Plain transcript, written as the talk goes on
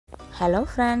Hello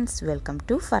friends, welcome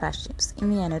to Farash tips.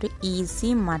 ഇന്ന് ഞാനൊരു easy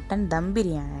mutton dum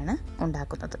ബിരിയാണിയാണ്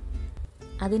ഉണ്ടാക്കുന്നത്.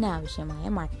 അതിനാവശ്യമായ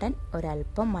മട്ടൺ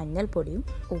ഒരല്പം മഞ്ഞൾപ്പൊടിയും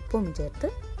ഉപ്പും ചേർത്ത്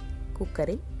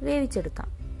കുക്കറിൽ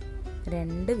വേവിച്ചെടുക്കാം.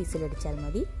 2 വിസിലടിച്ചാൽ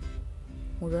മതി,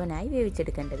 മുഴുവനായി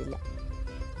വേവിച്ചെടുക്കേണ്ടതില്ല.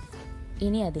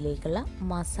 ഇനി അതിലേക്കുള്ള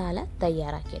മസാല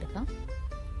തയ്യാറാക്കിയെടുക്കാം.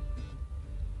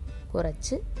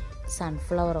 കുറച്ച്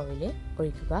സൺഫ്ലവർ ഓയിൽ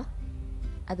ഒഴിക്കുക.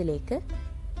 അതിലേക്ക്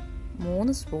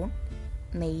 3 സ്പൂൺ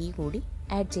നെയ്യ് കൂടി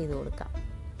ആഡ് ചെയ്ത് കൊടുക്കാം.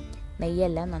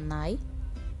 നെയ്യെല്ലാം നന്നായി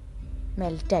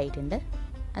മെൽറ്റായിട്ടുണ്ട്.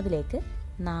 അതിലേക്ക്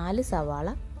 4 സവാള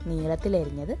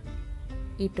നീളത്തിലരിഞ്ഞത്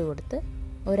ഇട്ട് കൊടുത്ത്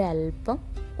ഒരല്പം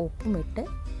ഉപ്പുമിട്ട്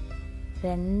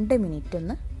 2 മിനിറ്റ്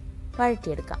ഒന്ന്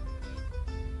വഴറ്റിയെടുക്കാം.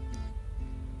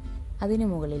 അതിനു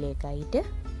മുകളിലേക്കായിട്ട്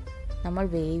നമ്മൾ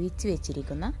വേവിച്ച്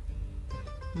വെച്ചിരിക്കുന്ന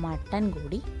മട്ടൺ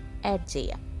കൂടി ആഡ്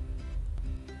ചെയ്യാം.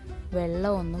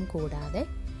 വെള്ളമൊന്നും കൂടാതെ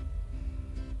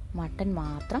മട്ടൺ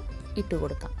മാത്രം ഇട്ട്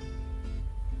കൊടുക്കാം.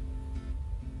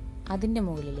 അതിൻ്റെ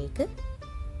മുകളിലേക്ക്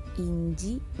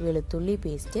ഇഞ്ചി വെളുത്തുള്ളി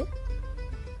പേസ്റ്റ്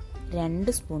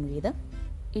 2 സ്പൂൺ വീതം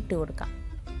ഇട്ട് കൊടുക്കാം.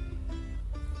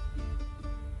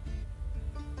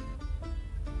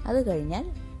 അത് കഴിഞ്ഞാൽ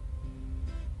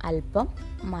അല്പം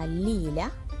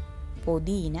മല്ലിയില,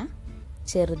 പുതിന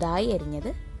ചെറുതായി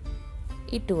അരിഞ്ഞത്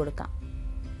ഇട്ട് കൊടുക്കാം.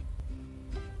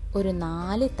 ഒരു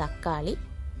 4 തക്കാളി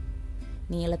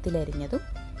നീളത്തിലരിഞ്ഞതും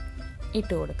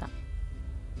ഇട്ട് കൊടുക്കാം.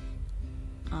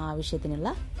 ആവശ്യത്തിനുള്ള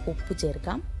ഉപ്പ്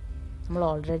ചേർക്കാം. നമ്മൾ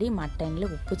ഓൾറെഡി മട്ടനിൽ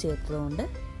ഉപ്പ് ചേർത്തതുകൊണ്ട്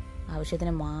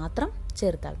ആവശ്യത്തിന് മാത്രം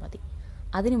ചേർത്താൽ മതി.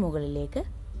 അതിന് മുകളിലേക്ക്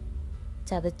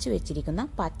ചതച്ച് വെച്ചിരിക്കുന്ന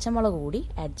പച്ചമുളക് കൂടി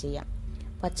ആഡ് ചെയ്യാം.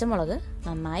 പച്ചമുളക്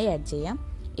നന്നായി ആഡ് ചെയ്യാം.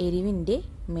 എരിവിൻ്റെ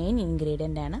മെയിൻ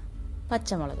ഇൻഗ്രീഡിയൻ്റ് ആണ്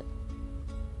പച്ചമുളക്.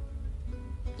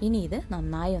 ഇനി ഇത്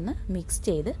നന്നായി ഒന്ന് മിക്സ്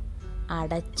ചെയ്ത്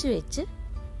അടച്ചു വെച്ച്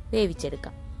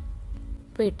വേവിച്ചെടുക്കാം.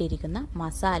 ഇപ്പോൾ ഇട്ടിരിക്കുന്ന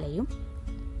മസാലയും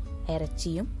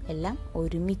ഇറച്ചിയും എല്ലാം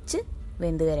ഒരുമിച്ച്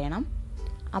വെന്ത് വരണം.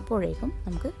 അപ്പോഴേക്കും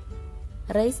നമുക്ക്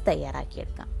റൈസ്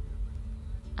തയ്യാറാക്കിയെടുക്കാം.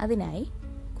 അതിനായി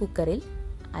കുക്കറിൽ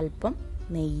അല്പം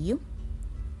നെയ്യും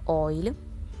ഓയിലും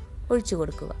ഒഴിച്ചു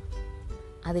കൊടുക്കുക.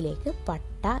 അതിലേക്ക്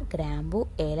പട്ട, ഗ്രാമ്പു,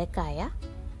 ഏലക്കായ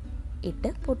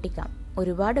ഇട്ട് പൊട്ടിക്കാം.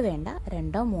 ഒരുപാട് വേണ്ട,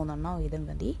 2-3 വീതം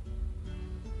മതി.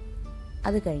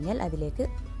 അത് കഴിഞ്ഞാൽ അതിലേക്ക്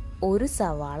 1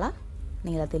 സവാള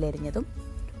നീളത്തിലരിഞ്ഞതും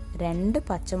 2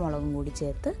 പച്ചമുളകും കൂടി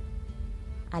ചേർത്ത്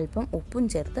അല്പം ഉപ്പും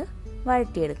ചേർത്ത്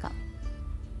വഴറ്റിയെടുക്കാം.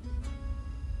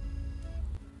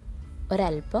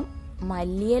 ഒരല്പം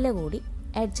മല്ലിയില കൂടി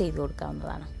ആഡ് ചെയ്ത്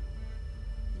കൊടുക്കാവുന്നതാണ്.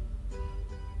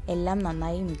 എല്ലാം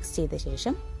നന്നായി മിക്സ് ചെയ്ത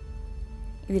ശേഷം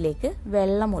ഇതിലേക്ക്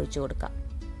വെള്ളം ഒഴിച്ചു കൊടുക്കാം.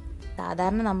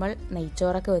 സാധാരണ നമ്മൾ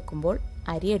നെയ്ച്ചോറൊക്കെ വെക്കുമ്പോൾ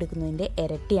അരി എടുക്കുന്നതിൻ്റെ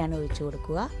ഇരട്ടിയാണ് ഒഴിച്ചു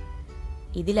കൊടുക്കുക.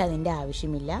 ഇതിലതിൻ്റെ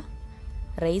ആവശ്യമില്ല.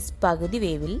 റൈസ് പകുതി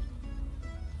വേവിൽ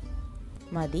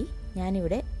മതി.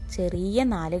 ഞാനിവിടെ ചെറിയ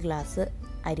 4 ഗ്ലാസ്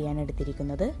അരിയാണ്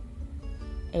എടുത്തിരിക്കുന്നത്.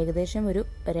 ഏകദേശം ഒരു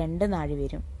 2 നാഴി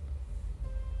വരും.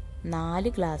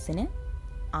 4 ഗ്ലാസ്സിന്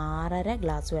 6.5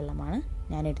 ഗ്ലാസ് വെള്ളമാണ്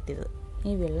ഞാൻ എടുത്തത്.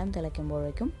 ഈ വെള്ളം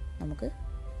തിളയ്ക്കുമ്പോഴേക്കും നമുക്ക്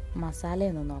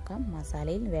മസാലയൊന്ന് നോക്കാം.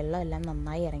 മസാലയിൽ വെള്ളമെല്ലാം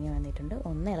നന്നായി ഇറങ്ങി വന്നിട്ടുണ്ട്.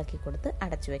 ഒന്ന് ഇളക്കി കൊടുത്ത്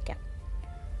അടച്ചു വയ്ക്കാം.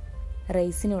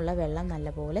 റൈസിനുള്ള വെള്ളം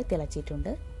നല്ലപോലെ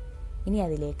തിളച്ചിട്ടുണ്ട്. ഇനി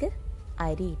അതിലേക്ക്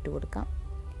അരി ഇട്ട് കൊടുക്കാം.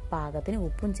 പാകത്തിന്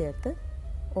ഉപ്പും ചേർത്ത്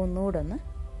ഒന്നുകൂടെ ഒന്ന്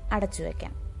അടച്ചു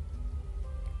വയ്ക്കാം.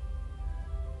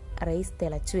 റൈസ്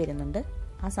തിളച്ചു വരുന്നുണ്ട്.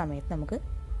 ആ സമയത്ത് നമുക്ക്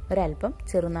ഒരല്പം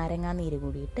ചെറുനാരങ്ങാ നീര്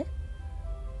കൂടിയിട്ട്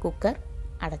കുക്കർ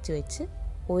അടച്ചു വെച്ച്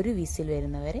 1 വിസിൽ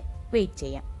വരുന്നവരെ വെയിറ്റ്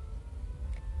ചെയ്യാം.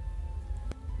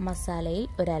 മസാലയിൽ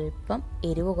ഒരല്പം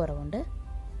എരിവ് കുറവുണ്ട്.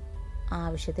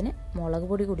 ആവശ്യത്തിന് മുളക്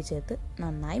പൊടി കൂടി ചേർത്ത്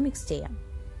നന്നായി മിക്സ് ചെയ്യാം.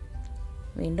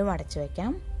 വീണ്ടും അടച്ചു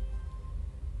വയ്ക്കാം.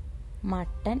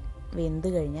 മട്ടൺ വെന്ത്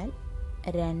കഴിഞ്ഞാൽ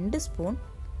 2 സ്പൂൺ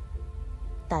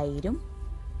തൈരും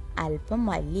അല്പം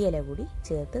മല്ലിയില കൂടി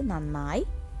ചേർത്ത് നന്നായി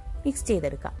മിക്സ്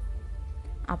ചെയ്തെടുക്കാം.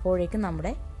 അപ്പോഴേക്കും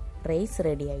നമ്മുടെ റൈസ്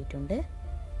റെഡി ആയിട്ടുണ്ട്.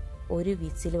 1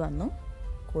 വിസിൽ വന്നു.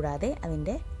 കൂടാതെ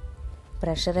അതിൻ്റെ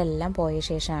പ്രഷറെല്ലാം പോയ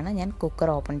ശേഷമാണ് ഞാൻ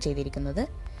കുക്കർ ഓപ്പൺ ചെയ്തിരിക്കുന്നത്.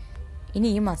 ഇനി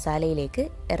ഈ മസാലയിലേക്ക്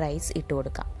റൈസ് ഇട്ട്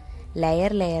കൊടുക്കാം.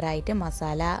 ലെയറായിട്ട്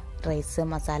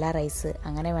മസാല റൈസ്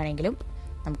അങ്ങനെ വേണമെങ്കിലും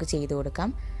നമുക്ക് ചെയ്ത്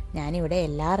കൊടുക്കാം. ഞാനിവിടെ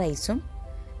എല്ലാ റൈസും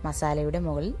മസാലയുടെ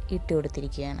മുകളിൽ ഇട്ട്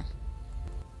കൊടുത്തിരിക്കുകയാണ്.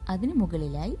 അതിന്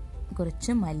മുകളിലായി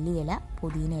കുറച്ച് മല്ലിയില,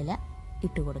 പുതിനയില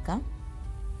ഇട്ട് കൊടുക്കാം.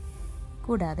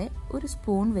 കൂടാതെ 1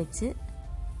 സ്പൂൺ വെച്ച്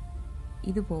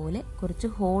ഇതുപോലെ കുറച്ച്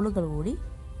ഹോളുകൾ കൂടി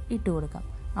ഇട്ട് കൊടുക്കാം.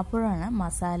 അപ്പോഴാണ്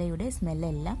മസാലയുടെ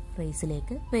സ്മെല്ലെല്ലാം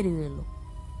റൈസിലേക്ക് വരികയുള്ളൂ.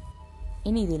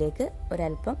 ഇനി ഇതിലേക്ക്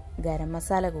ഒരല്പം ഗരം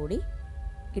മസാല കൂടി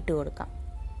ഇട്ട് കൊടുക്കാം.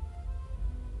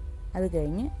 അത്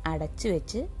കഴിഞ്ഞ് അടച്ചു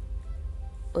വെച്ച്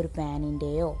ഒരു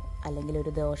പാനിൻ്റെയോ അല്ലെങ്കിൽ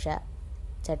ഒരു ദോശ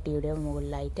ചട്ടിയുടെയോ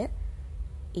മുകളിലായിട്ട്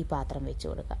ഈ പാത്രം വെച്ച്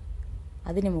കൊടുക്കാം.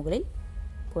 അതിന് മുകളിൽ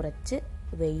കുറച്ച്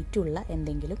വെയിറ്റുള്ള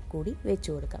എന്തെങ്കിലും കൂടി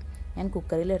വെച്ച് കൊടുക്കാം. ഞാൻ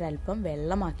കുക്കറിൽ ഒരല്പം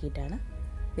വെള്ളമാക്കിയിട്ടാണ്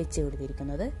വെച്ച്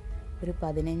കൊടുത്തിരിക്കുന്നത്. ഒരു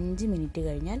 15 മിനിറ്റ്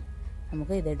കഴിഞ്ഞാൽ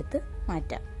നമുക്ക് ഇതെടുത്ത്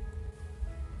മാറ്റാം.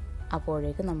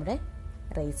 അപ്പോഴേക്കും നമ്മുടെ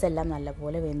റൈസ് എല്ലാം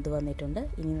നല്ലപോലെ വെന്ത് വന്നിട്ടുണ്ട്.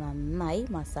 ഇനി നന്നായി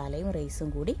മസാലയും റൈസും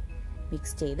കൂടി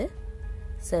മിക്സ് ചെയ്ത്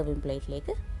സെർവിങ്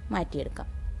പ്ലേറ്റിലേക്ക് മാറ്റിയെടുക്കാം.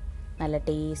 നല്ല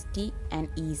ടേസ്റ്റി ആൻഡ്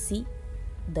ഈസി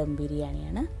ദം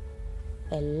ബിരിയാണിയാണ്.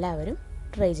 എല്ലാവരും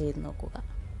ട്രൈ ചെയ്ത് നോക്കുക.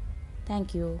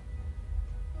 Thank you.